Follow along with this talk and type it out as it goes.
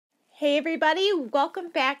Hey everybody, welcome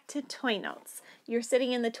back to Toy Notes. You're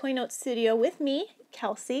sitting in the Toy Notes studio with me,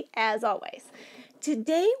 Kelsey, as always.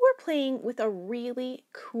 Today we're playing with a really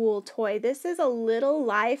cool toy. This is a little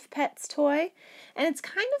live pets toy, and it's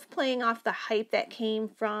kind of playing off the hype that came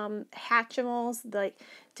from Hatchimals, like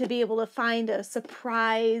to be able to find a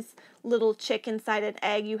surprise little chick inside an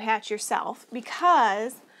egg you hatch yourself,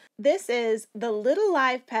 because this is the Little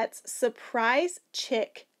Live Pets Surprise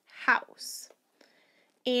Chick House.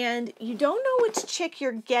 And you don't know which chick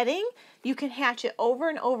you're getting. You can hatch it over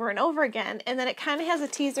and over and over again. And then it kind of has a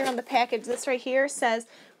teaser on the package. This right here says,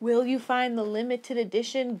 will you find the limited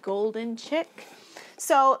edition golden chick?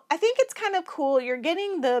 So I think it's kind of cool. You're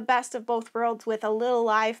getting the best of both worlds with a little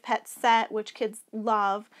live pet set, which kids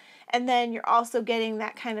love. And then you're also getting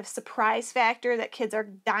that kind of surprise factor that kids are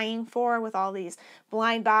dying for with all these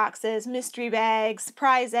blind boxes, mystery bags,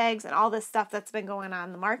 surprise eggs, and all this stuff that's been going on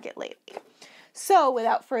in the market lately. So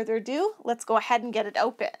without further ado, let's go ahead and get it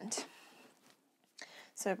opened.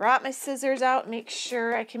 So I brought my scissors out, make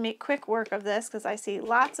sure I can make quick work of this because I see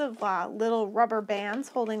lots of little rubber bands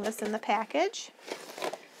holding this in the package.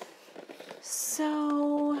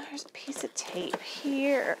 So there's a piece of tape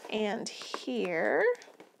here and here.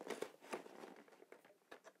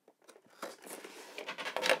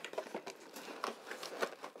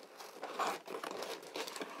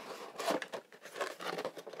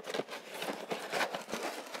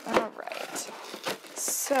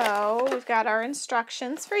 So we've got our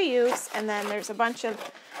instructions for use, and then there's a bunch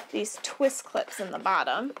of these twist clips in the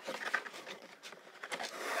bottom.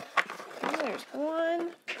 And there's 1,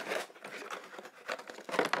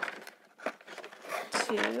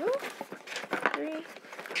 2, 3,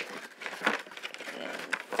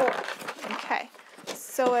 and 4. Okay,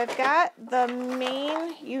 so I've got the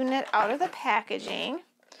main unit out of the packaging.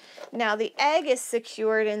 Now the egg is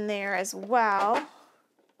secured in there as well.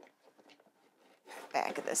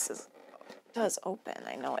 Back of this does open.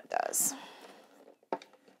 I know it does.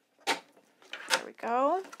 There we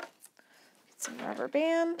go. Get some rubber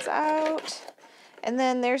bands out. And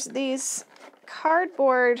then there's these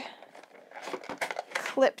cardboard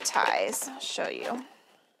clip ties. I'll show you.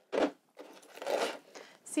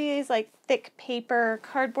 See these like thick paper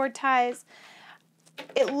cardboard ties?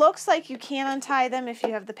 It looks like you can untie them if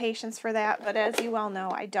you have the patience for that, but as you well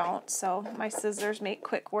know, I don't, so my scissors make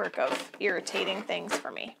quick work of irritating things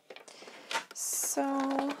for me.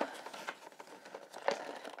 So,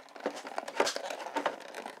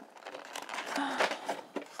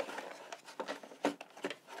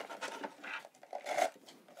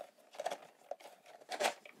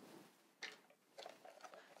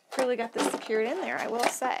 really got this secured in there, I will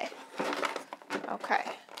say. Okay.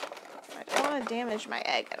 I don't want to damage my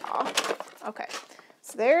egg at all. Okay,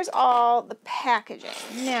 so there's all the packaging.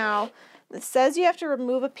 Now, it says you have to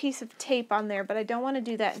remove a piece of tape on there, but I don't want to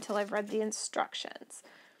do that until I've read the instructions.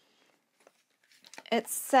 It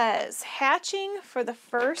says, hatching for the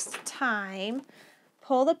first time,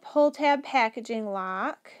 pull the pull tab packaging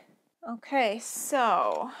lock. Okay,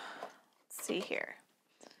 so, let's see here.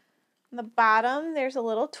 On the bottom, there's a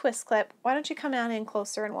little twist clip. Why don't you come on in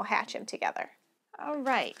closer and we'll hatch them together. All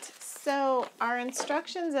right, so our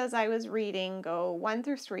instructions as I was reading go 1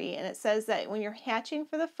 through 3, and it says that when you're hatching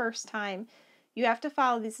for the first time, you have to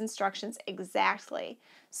follow these instructions exactly.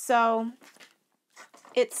 So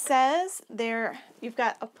it says there you've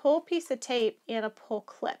got a pull piece of tape and a pull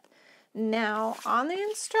clip. Now on the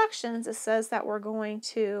instructions it says that we're going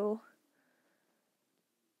to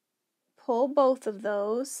pull both of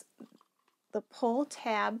those, the pull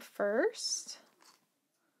tab first,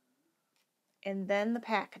 and then the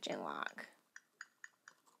packaging lock.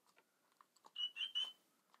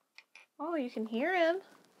 Oh, you can hear him.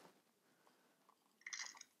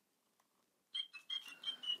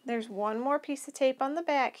 There's one more piece of tape on the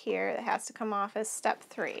back here that has to come off as step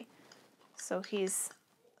 3. So he's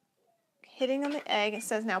hitting on the egg. It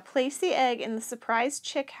says, now place the egg in the surprise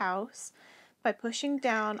chick house by pushing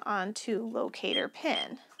down onto locator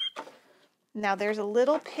pin. Now there's a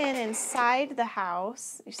little pin inside the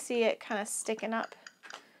house. You see it kind of sticking up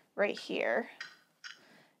right here.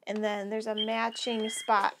 And then there's a matching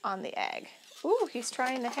spot on the egg. Ooh, he's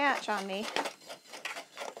trying to hatch on me.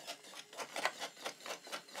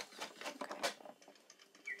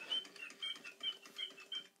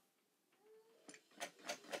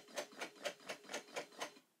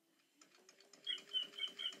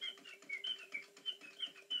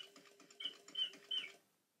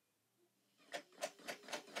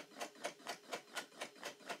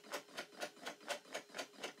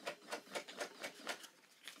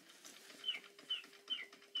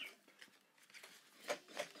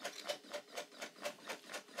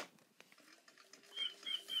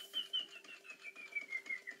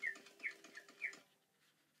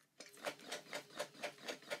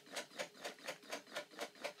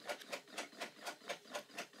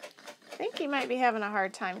 he might be having a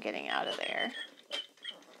hard time getting out of there.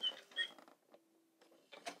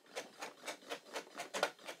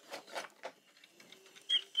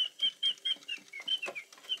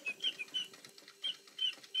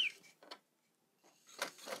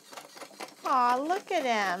 Aw, look at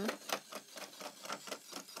him.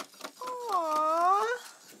 Aw,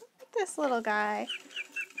 look at this little guy.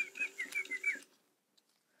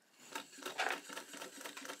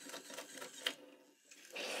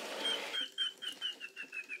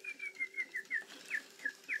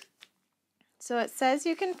 So it says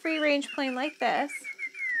you can free range plane like this.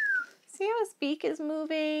 See how his beak is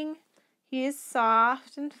moving? He is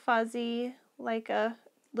soft and fuzzy like a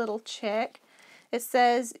little chick. It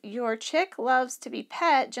says your chick loves to be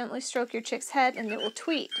pet. Gently stroke your chick's head and it will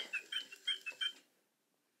tweet.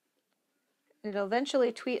 It'll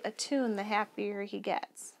eventually tweet a tune the happier he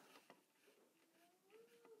gets.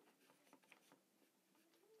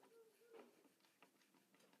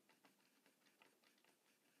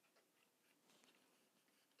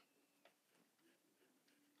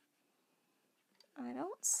 I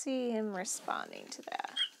don't see him responding to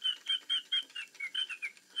that.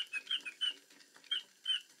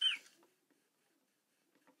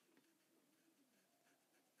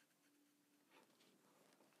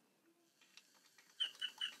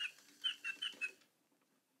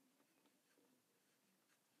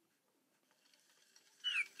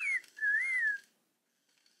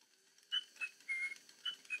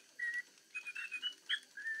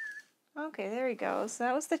 Okay, there he goes.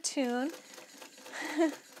 That was the tune.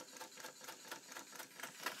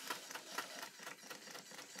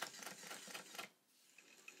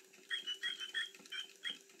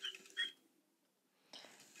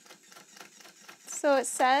 So it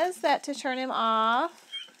says that to turn him off,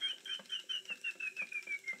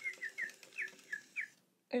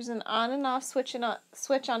 there's an on and off switch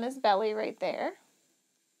on his belly right there.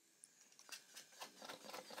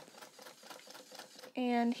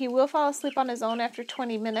 And he will fall asleep on his own after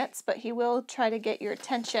 20 minutes, but he will try to get your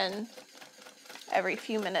attention every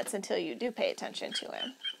few minutes until you do pay attention to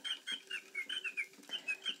him.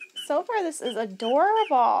 So far, this is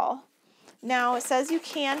adorable. Now, it says you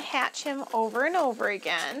can hatch him over and over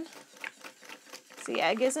again. So the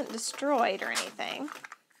egg isn't destroyed or anything.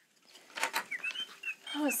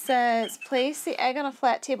 Oh, it says, place the egg on a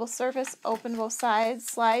flat table surface, open both sides,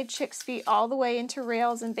 slide chick's feet all the way into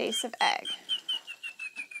rails and base of egg.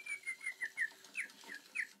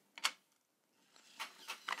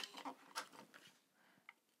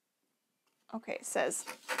 Okay, it says,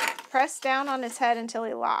 press down on his head until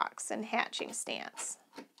he locks in hatching stance.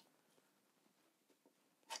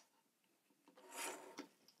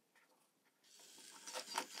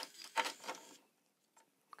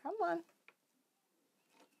 Come on.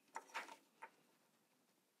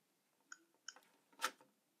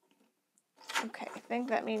 Okay, I think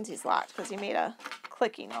that means he's locked because he made a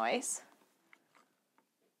clicky noise.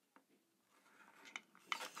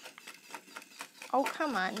 Oh,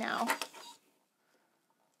 come on now.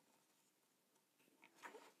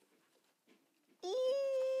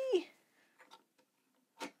 Eee!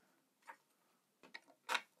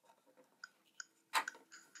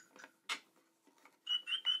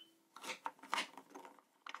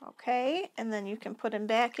 Okay, and then you can put him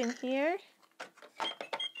back in here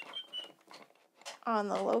on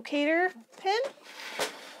the locator pin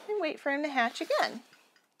and wait for him to hatch again.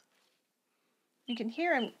 You can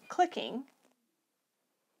hear him clicking.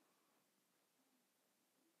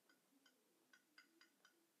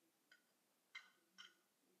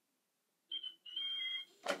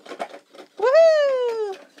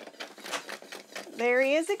 Woohoo! There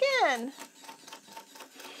he is again.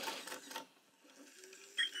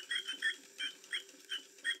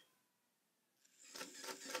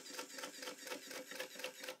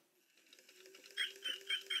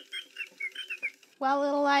 Well,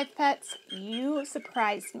 little live pets, you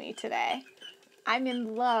surprised me today. I'm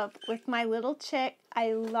in love with my little chick.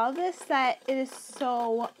 I love this set. It is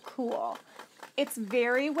so cool. It's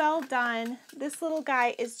very well done. This little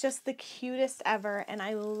guy is just the cutest ever, and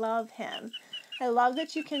I love him. I love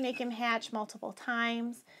that you can make him hatch multiple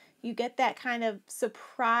times. You get that kind of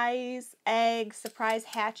surprise egg, surprise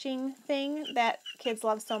hatching thing that kids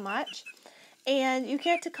love so much. And you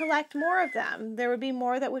get to collect more of them. There would be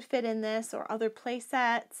more that would fit in this or other play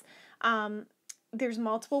sets. There's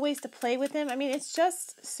multiple ways to play with him. I mean, it's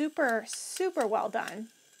just super, super well done.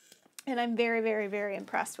 And I'm very, very, very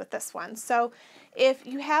impressed with this one. So if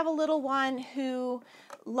you have a little one who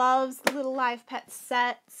loves the Little Live Pet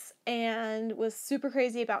sets and was super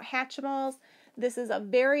crazy about Hatchimals, This is a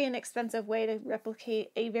very inexpensive way to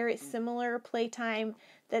replicate a very similar playtime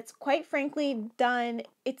that's quite frankly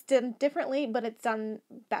it's done differently, but it's done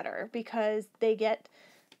better because they get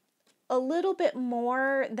a little bit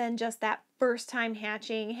more than just that first time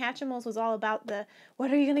hatching. Hatchimals was all about the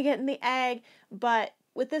what are you going to get in the egg, but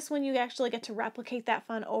with this one you actually get to replicate that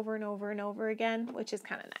fun over and over and over again, which is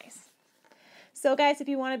kind of nice. So guys, if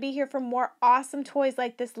you want to be here for more awesome toys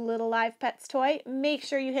like this little live pets toy, make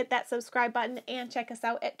sure you hit that subscribe button and check us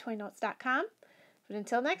out at toynotes.com. But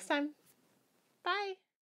until next time, bye!